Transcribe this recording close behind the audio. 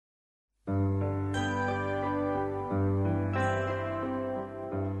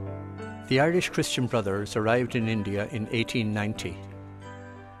The Irish Christian Brothers arrived in India in 1890,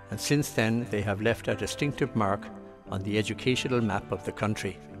 and since then they have left a distinctive mark on the educational map of the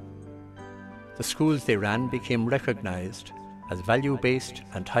country. The schools they ran became recognised as value-based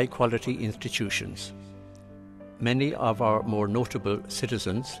and high-quality institutions. Many of our more notable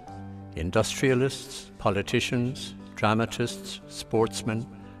citizens, industrialists, politicians, dramatists, sportsmen,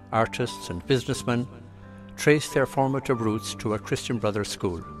 artists and businessmen, trace their formative roots to a Christian Brothers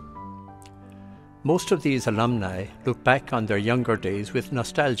school. Most of these alumni look back on their younger days with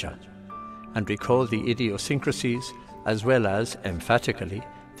nostalgia and recall the idiosyncrasies as well as, emphatically,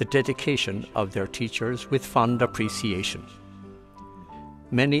 the dedication of their teachers with fond appreciation.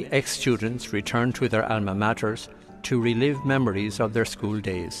 Many ex-students return to their alma maters to relive memories of their school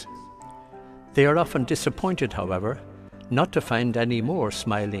days. They are often disappointed, however, not to find any more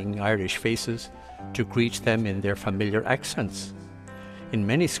smiling Irish faces to greet them in their familiar accents. In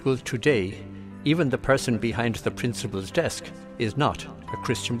many schools today, even the person behind the principal's desk is not a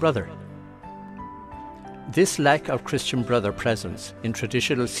Christian brother. This lack of Christian brother presence in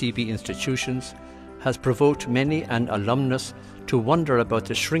traditional CB institutions has provoked many an alumnus to wonder about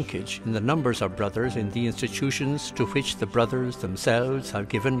the shrinkage in the numbers of brothers in the institutions to which the brothers themselves have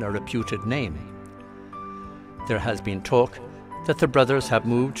given a reputed name. There has been talk that the brothers have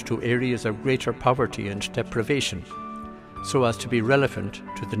moved to areas of greater poverty and deprivation, so as to be relevant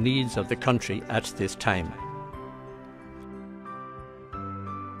to the needs of the country at this time.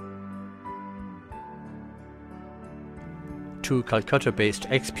 Two Calcutta-based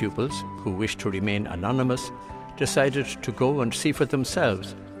ex-pupils who wished to remain anonymous decided to go and see for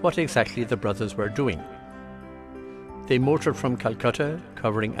themselves what exactly the brothers were doing. They motored from Calcutta,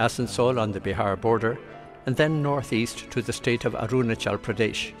 covering Asansol on the Bihar border, and then northeast to the state of Arunachal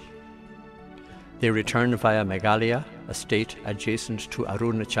Pradesh. They returned via Meghalaya, a state adjacent to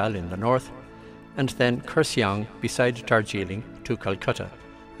Arunachal in the north, and then Kurseong beside Darjeeling to Calcutta,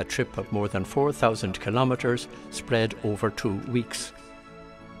 a trip of more than 4,000 kilometres spread over 2 weeks.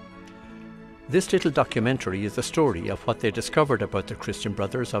 This little documentary is a story of what they discovered about the Christian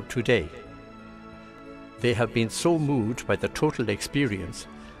Brothers of today. They have been so moved by the total experience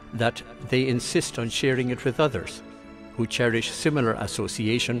that they insist on sharing it with others who cherish similar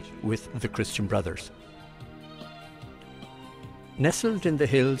association with the Christian Brothers. Nestled in the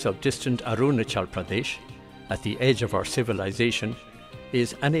hills of distant Arunachal Pradesh, at the edge of our civilization,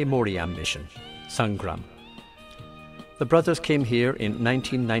 is Ane Moriam Mission, Sangram. The brothers came here in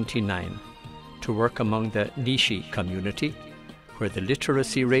 1999 to work among the Nishi community, where the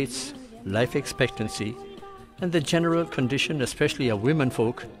literacy rates, life expectancy, and the general condition, especially of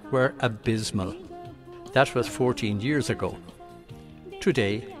womenfolk, were abysmal. That was 14 years ago.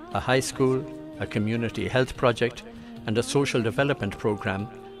 Today, a high school, a community health project, and a social development program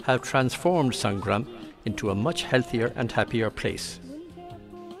have transformed Sangram into a much healthier and happier place.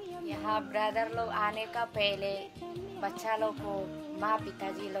 यहाँ brother लोग आने का पहले बच्चा लोग को माँ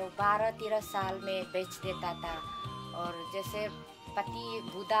पिताजी लोग 12-13 साल में बेच देता था, और जैसे पति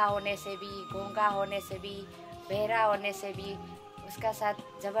बूढ़ा होने से भी, गूंगा होने से भी, बहरा होने से भी उसका साथ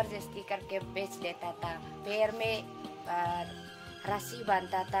जबरदस्ती करके बेच देता था। पैर में रस्सी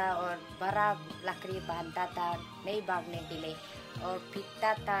बांधता था और बड़ा लकड़ी बांधता था नहीं भागने के लिए और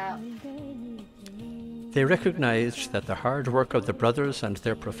पीटता था। They recognized that the hard work of the brothers and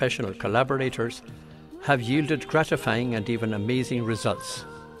their professional collaborators have yielded gratifying and even amazing results.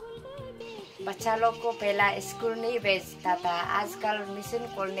 बच्चा लोग को पहला स्कूल नहीं भेजता था, आजकल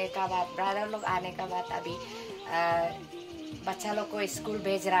मिशन खोलने का बाद, ब्रदर लोग आने का बाद अभी बच्चा लोग को स्कूल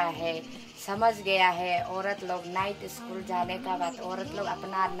भेज रहा है। समझ गया है औरत लोग नाइट स्कूल जाने का बाद औरत लोग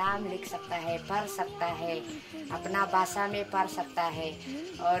अपना नाम लिख सकता है, पढ़ सकता है, अपना भाषा में पढ़ सकता है,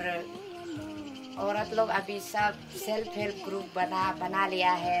 और औरत लोग अभी सब सेल्फ हेल्प ग्रुप बना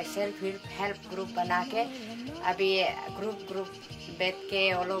लिया है। सेल्फ हेल्प ग्रुप बना के अभी ग्रुप बैठ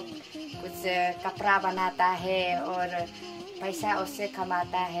के वो लोग कुछ कपड़ा बनाता है और पैसा उससे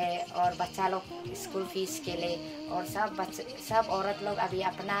कमाता है, और बच्चा लोग स्कूल फीस के लिए, और सब औरत लोग अभी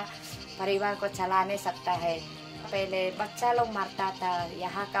अपना परिवार को चलाने सकता है। पहले बच्चा लोग मरता था,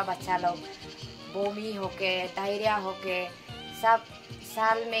 यहाँ का बच्चा लोग बोमी होके, डायरिया होके, सब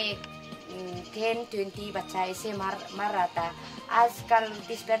साल में 10-20 बच्चा ऐसे मर रहा था। आजकल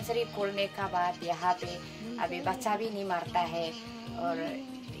डिस्पेंसरी खोलने का बाद यहाँ पे अभी बच्चा भी नहीं मरता है, और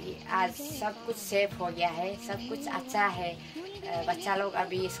आज सब कुछ सेफ हो गया है, सब कुछ अच्छा है। बच्चा लोग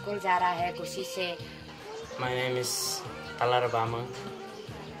अभी स्कूल जा रहा है खुशी से। My name is Talar Bama,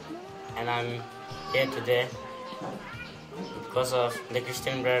 and I'm here today because of the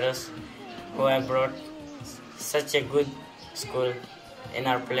Christian brothers who have brought such a good school in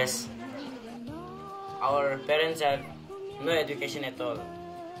our place. our parents have no education at all.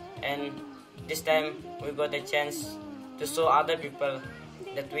 And this time we got a chance to show other people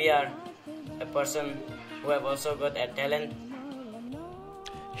that we are a person who have also got a talent.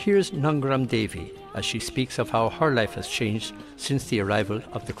 Here's Nangram Devi as she speaks of how her life has changed since the arrival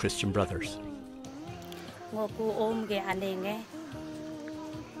of the Christian Brothers.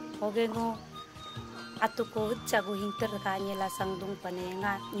 Atuko chagu hinter kanye la sangdung pane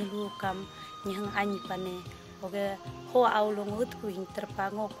nga nyulukam nyang ani pane oge ho aulung hut ku hinter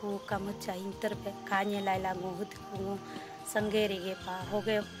pa ngoku kam cha hinter pe kanye la la ngo hut ku sangere ge pa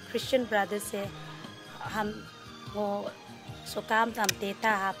hoge Christian Brothers se ham ngo so kam tam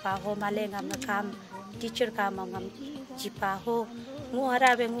teta ha pa ho male ngam kam teacher kam ngam jipa ho ngo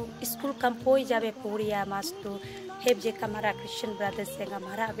harabe ngo school kam poi jabe puriya mastu heb je kamara Christian Brothers se ngam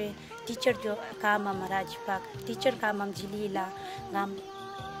harabe teacher jo kam amara jipa teacher kam am jilila ngam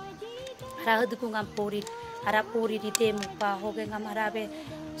harad ku ngam pori hara pori rite mu pa hoge ngam harabe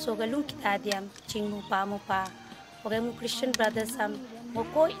so galung kita diam chingmu pa mu pa hoge mu Christian Brothers sam mo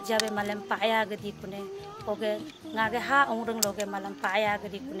ko jabe malam paya gadi kune hoge ngage ha ongrang loge malam paya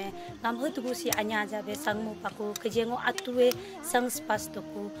gadi kune ngam hutu si anya jabe sangmu paku kejengo atue sang spas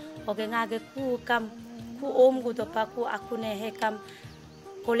toku hoge ngage ku kam ku om gu do paku akune he kam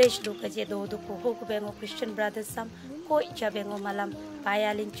college lu kaje do do ku hoku bengo Christian Brothers sam ko jabe ngo malam paya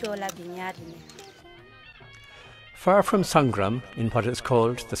linchola binyarine. Far from Sangram, in what is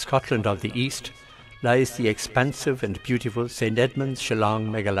called the Scotland of the East, lies the expansive and beautiful St. Edmund's, Shillong,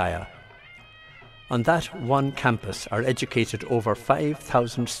 Meghalaya. On that one campus are educated over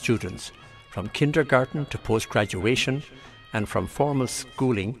 5,000 students, from kindergarten to post-graduation, and from formal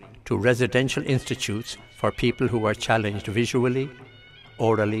schooling to residential institutes for people who are challenged visually,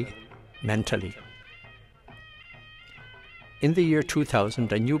 orally, mentally. In the year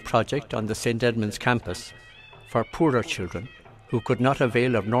 2000, a new project on the St. Edmund's campus for poorer children who could not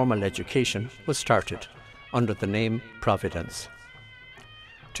avail of normal education was started under the name Providence.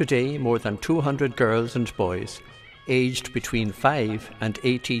 Today, more than 200 girls and boys, aged between 5 and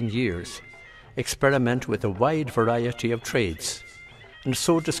 18 years, experiment with a wide variety of trades and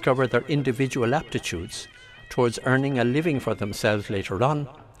so discover their individual aptitudes towards earning a living for themselves later on,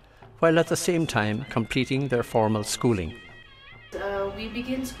 while at the same time completing their formal schooling. We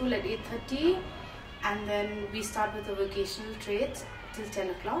begin school at 8:30 and then we start with the vocational trades till 10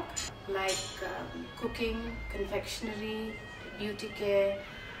 o'clock, like cooking, confectionery, beauty care,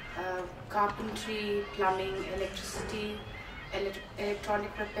 carpentry, plumbing, electricity,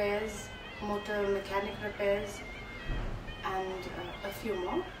 electronic repairs, motor mechanic repairs, and a few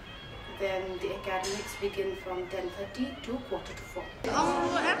more. Then the academics begin from 10:30 to 3:45.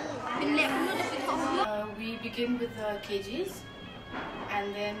 We begin with the KGs,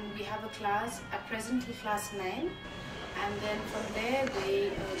 and then we have a class, at presently class 9, and then from there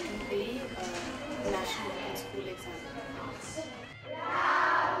they do the national open school exam.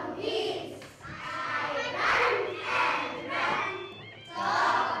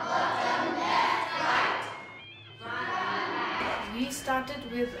 We started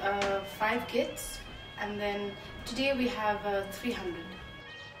with 5 kids, and then today we have 300.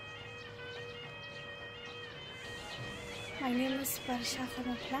 My name is Parsha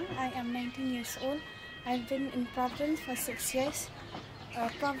Khanoplang. I am 19 years old. I've been in Providence for 6 years.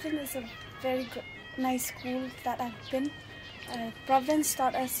 Providence is a very good, nice school that I've been. Providence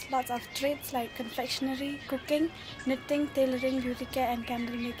taught us lots of trades like confectionery, cooking, knitting, tailoring, beauty care and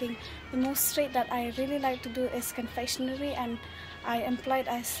candle making. The most trade that I really like to do is confectionery, and I employed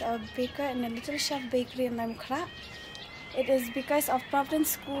as a baker in a Little Chef bakery in Lamkra. It is because of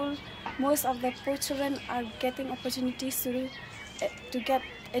Providence School, most of the poor children are getting opportunities to get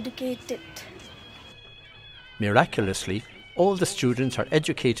educated. Miraculously, all the students are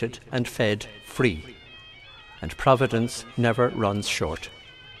educated and fed free, and Providence never runs short.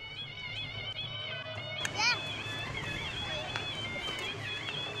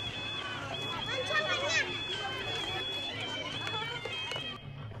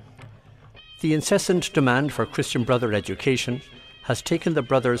 The incessant demand for Christian Brother education has taken the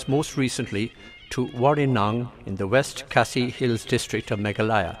brothers most recently to Warinang in the West Khasi Hills district of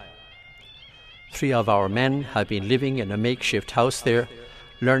Meghalaya. 3 of our men have been living in a makeshift house there,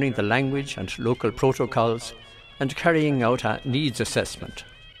 learning the language and local protocols and carrying out a needs assessment.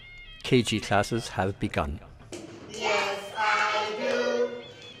 KG classes have begun. Yes, I do.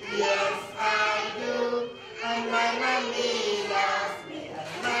 Yes, I do. And my mommy loves me.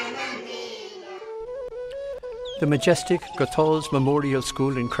 And my mommy loves me. The majestic Gothal's Memorial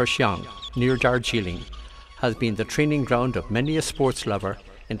School in Kersiang, near Darjeeling, has been the training ground of many a sports lover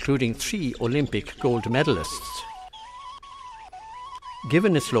including 3 Olympic gold medalists.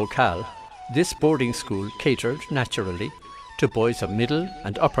 Given its locale, this boarding school catered, naturally, to boys of middle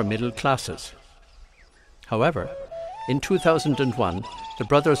and upper middle classes. However, in 2001, the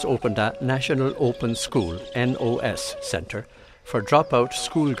brothers opened a National Open School (NOS) centre for dropout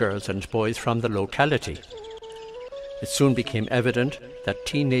schoolgirls and boys from the locality. It soon became evident that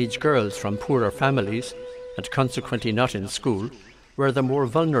teenage girls from poorer families, and consequently not in school, were the more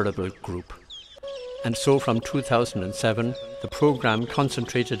vulnerable group. And so from 2007, the programme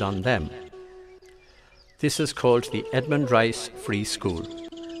concentrated on them. This is called the Edmund Rice Free School.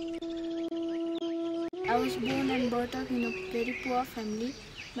 I was born and brought up in a very poor family.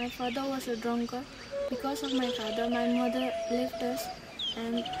 My father was a drunkard. Because of my father, my mother left us,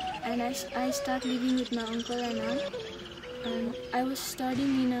 and I started living with my uncle and aunt. And I was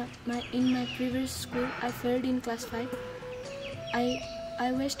studying in my previous school. I failed in class 5.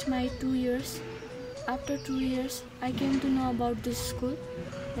 I wasted my 2 years. After 2 years, I came to know about this school.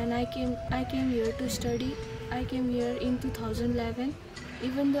 Then I came here to study. I came here in 2011.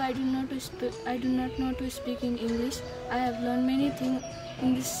 Even though I do not know to speak in English, I have learned many things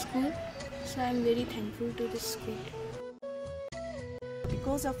in this school. So I am very thankful to this school.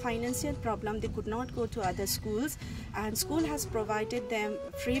 Because of financial problem, they could not go to other schools, and school has provided them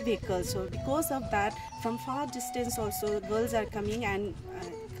free vehicles. So because of that, from far distance also girls are coming and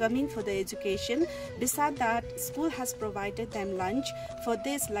coming for the education. Besides that, school has provided them lunch. For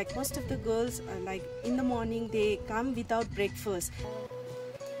this, like most of the girls, like in the morning they come without breakfast.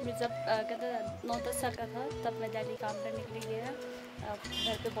 जब 9-10 साल का था तब मैं दिल्ली काम करने के लिए गया।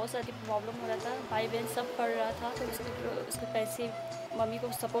 घर पे बहुत सारी प्रॉब्लम हो रहा था, भाई बहन सब पढ़ रहा था, तो उसके पैसे मम्मी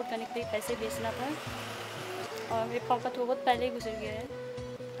को सपोर्ट करने के लिए पैसे बेचना था। और मेरे पापा तो बहुत पहले ही गुजर गए हैं,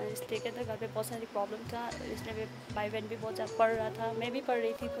 इसलिए कहते घर पे बहुत सारी प्रॉब्लम था, इसलिए मेरे भाई बहन भी बहुत ज़्यादा पढ़ रहा था। मैं भी पढ़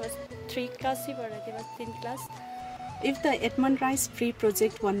रही थी, बस 3 क्लास ही पढ़ रही थी, बस 3 class. If the Edmund Rice Free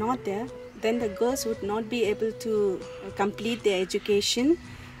project were not there, then the girls would not be able to complete their education.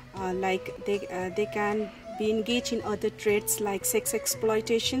 Like they can be engaged in other trades like sex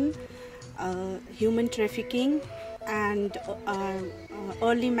exploitation, human trafficking, and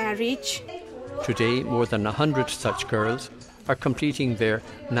early marriage. Today, more than 100 such girls are completing their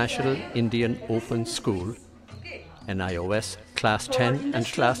National Indian Open School, NIOS, Class 10 and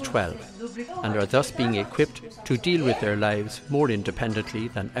Class 12, and are thus being equipped to deal with their lives more independently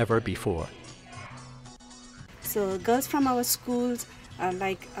than ever before. So girls from our schools,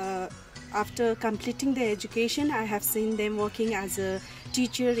 after completing their education, I have seen them working as a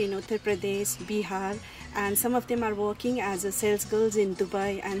teacher in Uttar Pradesh, Bihar, and some of them are working as a sales girls in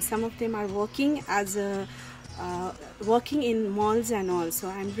Dubai, and some of them are working as working in malls and all. So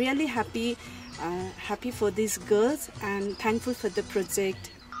I'm really happy for these girls and thankful for the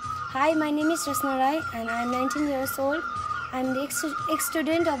project. Hi, my name is Rasna Rai and I'm 19 years old. I'm the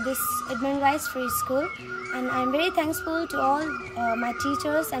ex-student of this Edmund Rice Free School, and I'm very thankful to all my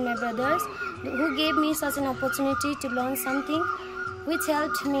teachers and my brothers who gave me such an opportunity to learn something which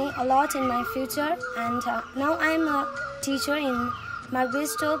helped me a lot in my future. And now I'm a teacher in Margaret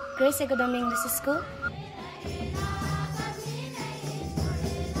Grace Academy English School.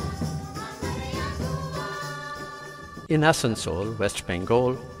 In Asansol, West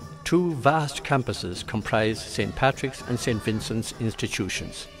Bengal, 2 vast campuses comprise St. Patrick's and St. Vincent's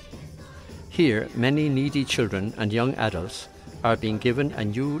institutions. Here, many needy children and young adults are being given a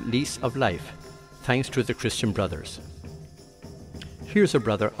new lease of life, thanks to the Christian Brothers. Here's a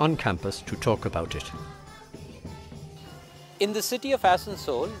brother on campus to talk about it. In the city of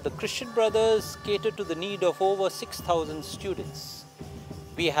Asansol, the Christian Brothers cater to the need of over 6,000 students.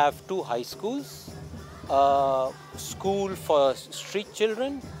 We have 2 high schools, a school for street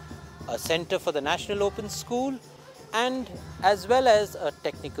children, a center for the National Open School, and as well as a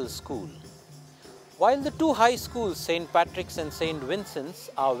technical school. While the 2 high schools, St. Patrick's and St. Vincent's,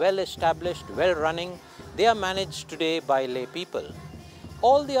 are well established, well running, they are managed today by lay people.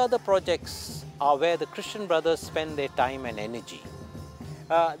 All the other projects are where the Christian Brothers spend their time and energy.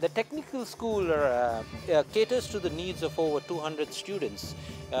 The technical school caters to the needs of over 200 students.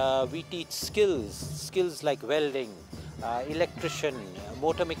 We teach skills like welding, electrician,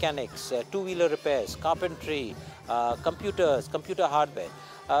 motor mechanics, 2-wheeler repairs, carpentry, computers, computer hardware.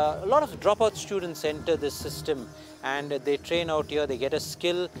 A lot of dropout students enter this system and they train out here, they get a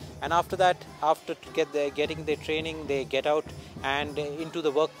skill, and after that, after getting their training, they get out and into the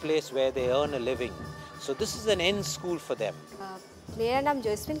workplace where they earn a living. So this is an end school for them. मेरा नाम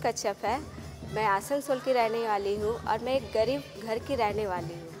जोस्मिन कच्छप है, मैं आसनसोल की रहने वाली हूँ और मैं एक गरीब घर की रहने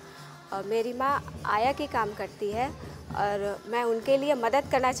वाली हूँ। और मेरी माँ आया की काम करती है और मैं उनके लिए मदद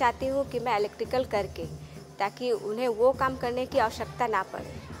करना चाहती हूँ कि मैं इलेक्ट्रिकल करके, ताकि उन्हें वो काम करने की आवश्यकता ना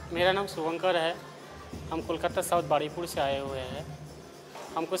पड़े। मेरा नाम शुभंकर है। हम कोलकाता साउथ बाड़ीपुर से आए हुए हैं।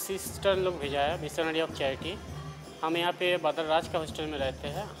 हमको सिस्टर लोग भेजा है, मिशनरी ऑफ चैरिटी। हम यहाँ पे बदरराज का हॉस्टल में रहते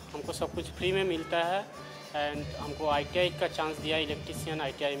हैं। हमको सब कुछ फ्री में मिलता है एंड हमको ITI का चांस दिया इलेक्ट्रीशियन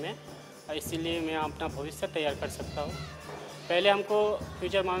ITI में, इसीलिए मैं अपना भविष्य तैयार कर सकता हूँ। पहले हमको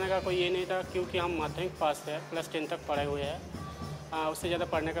फ्यूचर मानने का कोई ये नहीं था, क्योंकि हम माध्यमिक पास है, +10 तक पढ़े हुए हैं। उससे ज़्यादा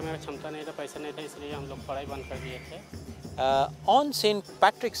पढ़ने का मेरा क्षमता नहीं था, पैसा नहीं था, इसलिए हम लोग पढ़ाई बंद कर दिए थे। On St.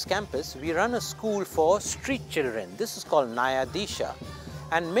 Patrick's campus, we run a school for street children. This is called Naya Disha.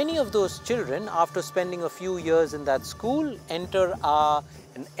 And many of those children, after spending a few years in that school, enter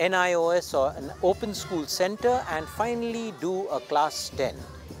an NIOS or an open school center and finally do a class 10.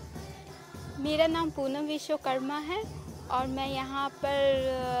 मेरा नाम पूनम विश्वकर्मा है और मैं यहाँ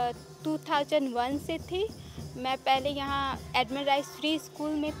पर 2001 से थी। मैं पहले यहाँ एडमिन राइस फ्री स्कूल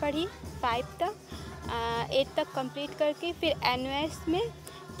में पढ़ी 5 तक, 8 तक कंप्लीट करके फिर NOS में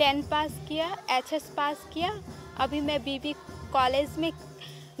 10 पास किया, HS पास किया। अभी मैं BB कॉलेज में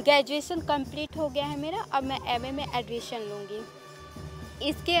ग्रेजुएशन कंप्लीट हो गया है मेरा। अब मैं MA में एडमिशन लूँगी।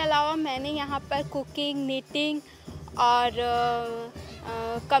 इसके अलावा मैंने यहाँ पर कुकिंग, नीटिंग और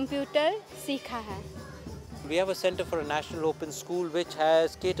कंप्यूटर सीखा है। We have a center for a national open school which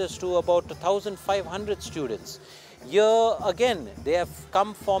caters to about 1,500 students. Here again, they have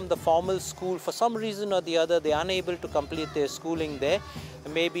come from the formal school. For some reason or the other, they are unable to complete their schooling there.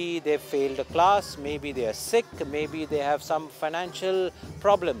 Maybe they failed a class, maybe they are sick, maybe they have some financial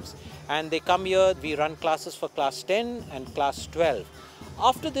problems. And they come here, we run classes for class 10 and class 12.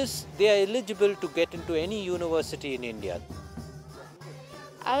 After this, they are eligible to get into any university in India.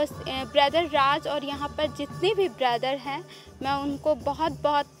 Brother राज और यहाँ पर जितने भी brother हैं, मैं उनको बहुत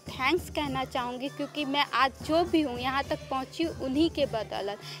बहुत थैंक्स कहना चाहूँगी, क्योंकि मैं आज जो भी हूँ यहाँ तक पहुँची उन्हीं के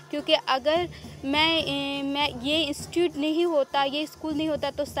बदौलत। क्योंकि अगर मैं ये इंस्टीट्यूट नहीं होता, ये स्कूल नहीं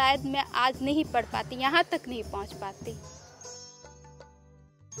होता, तो शायद मैं आज नहीं पढ़ पाती, यहाँ तक नहीं पहुँच पाती।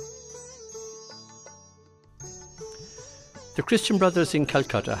 The Christian Brothers in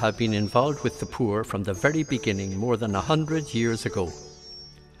Calcutta have been involved with the poor from the very beginning more than 100 years ago.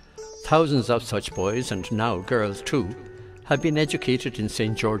 Thousands of such boys, and now girls too, have been educated in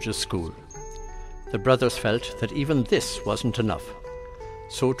St. George's School. The brothers felt that even this wasn't enough.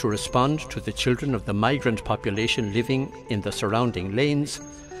 So to respond to the children of the migrant population living in the surrounding lanes,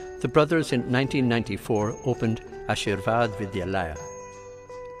 the brothers in 1994 opened Ashirvad Vidyalaya.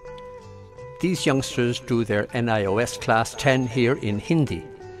 These youngsters do their NIOS class 10 here in Hindi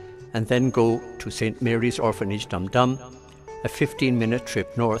and then go to St. Mary's Orphanage Dum Dum, a 15-minute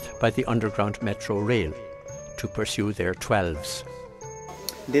trip north by the underground metro rail, to pursue their 12s.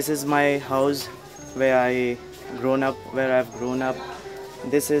 This is my house where I've grown up.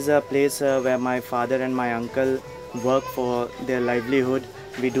 This is a place where my father and my uncle work for their livelihood.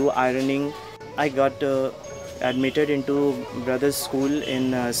 We do ironing. I got admitted into Brothers School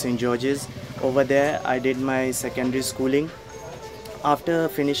in St. George's. Over there I did my secondary schooling. After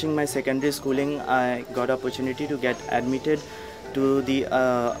finishing my secondary schooling, I got opportunity to get admitted to the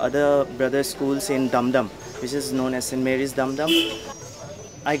other brother schools in Dum Dum, which is known as St. Mary's Dum Dum.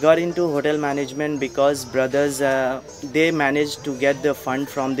 I got into hotel management because brothers, they managed to get the fund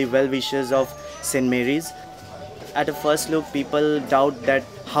from the well-wishers of St. Mary's. At a first look, people doubt that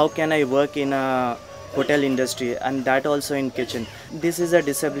how can I work in a hotel industry, and that also in kitchen. This is a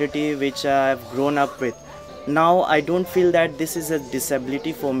disability which I have grown up with. Now I don't feel that this is a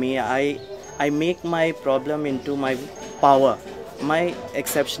disability for me. I make my problem into my power, my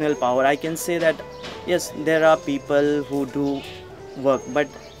exceptional power. I can say that yes, there are people who do work, but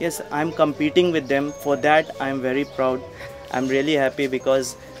yes, I'm competing with them. For that I'm very proud. I'm really happy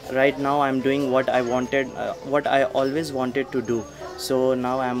because right now I'm doing what I wanted, what I always wanted to do. So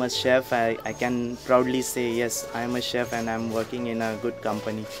now I'm a chef. I can proudly say yes, I'm a chef and I'm working in a good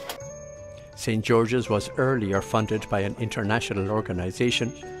company. St. George's was earlier funded by an international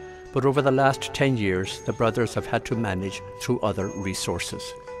organization, but over the last 10 years, the brothers have had to manage through other resources.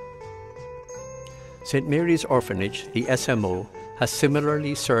 St. Mary's Orphanage, the SMO, has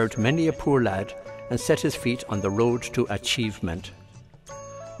similarly served many a poor lad and set his feet on the road to achievement.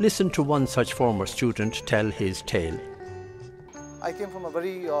 Listen to one such former student tell his tale. I came from a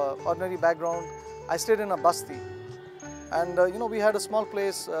very ordinary background. I stayed in a basti, and we had a small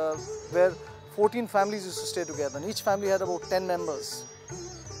place where 14 families used to stay together, and each family had about 10 members.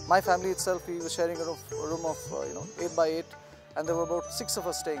 My family itself, we were sharing a room of 8 by 8, and there were about 6 of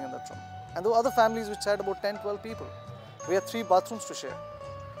us staying in that room. And there were other families which had about 10-12 people. We had 3 bathrooms to share.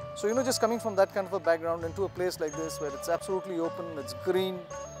 So, you know, just coming from that kind of a background into a place like this where it's absolutely open, it's green,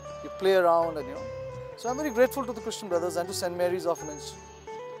 you play around, and you know. So I'm very grateful to the Christian Brothers and to St. Mary's Orphanage,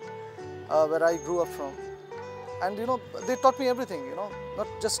 where I grew up from. And you know, they taught me everything, you know, not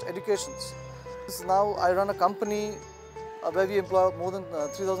just educations. Now I run a company where we employ more than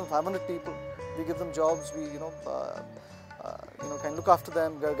 3,500 people. We give them jobs, we can look after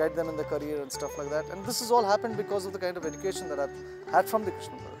them, guide them in their career and stuff like that. And this has all happened because of the kind of education that I've had from the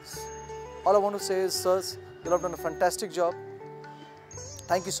Christian Brothers. All I want to say is, sirs, you have done a fantastic job.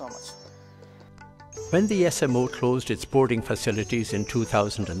 Thank you so much. When the SMO closed its boarding facilities in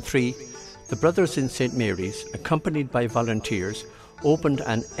 2003, the brothers in St. Mary's, accompanied by volunteers, opened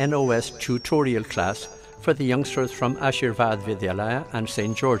an NOS tutorial class for the youngsters from Ashirvad Vidyalaya and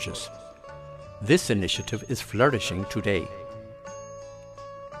St. George's. This initiative is flourishing today.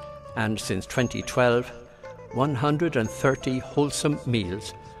 And since 2012, 130 wholesome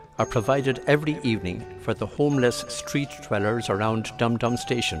meals are provided every evening for the homeless street dwellers around Dum Dum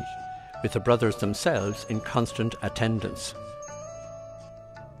Station, with the brothers themselves in constant attendance.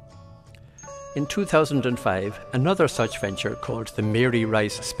 In 2005, another such venture called the Mary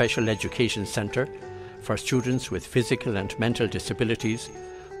Rice Special Education Centre for students with physical and mental disabilities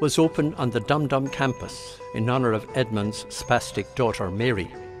was opened on the Dum Dum campus in honour of Edmund's spastic daughter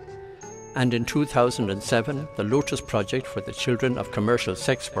Mary. And in 2007, the Lotus Project for the children of commercial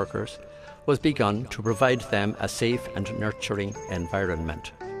sex workers was begun to provide them a safe and nurturing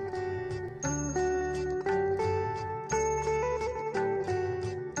environment.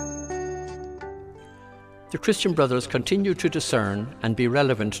 The Christian Brothers continue to discern and be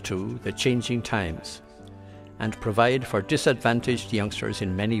relevant to the changing times and provide for disadvantaged youngsters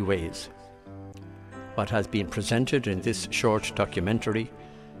in many ways. What has been presented in this short documentary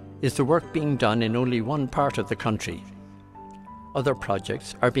is the work being done in only one part of the country. Other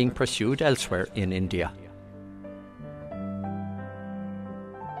projects are being pursued elsewhere in India.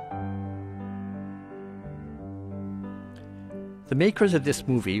 The makers of this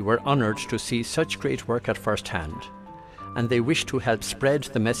movie were honoured to see such great work at first hand, and they wish to help spread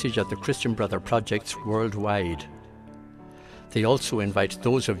the message of the Christian Brother projects worldwide. They also invite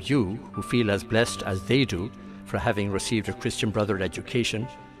those of you who feel as blessed as they do for having received a Christian Brother education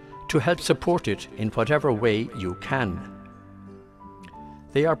to help support it in whatever way you can.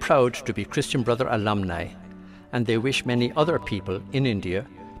 They are proud to be Christian Brother alumni, and they wish many other people in India,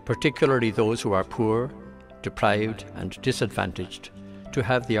 particularly those who are poor, deprived and disadvantaged, to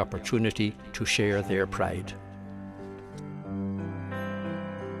have the opportunity to share their pride.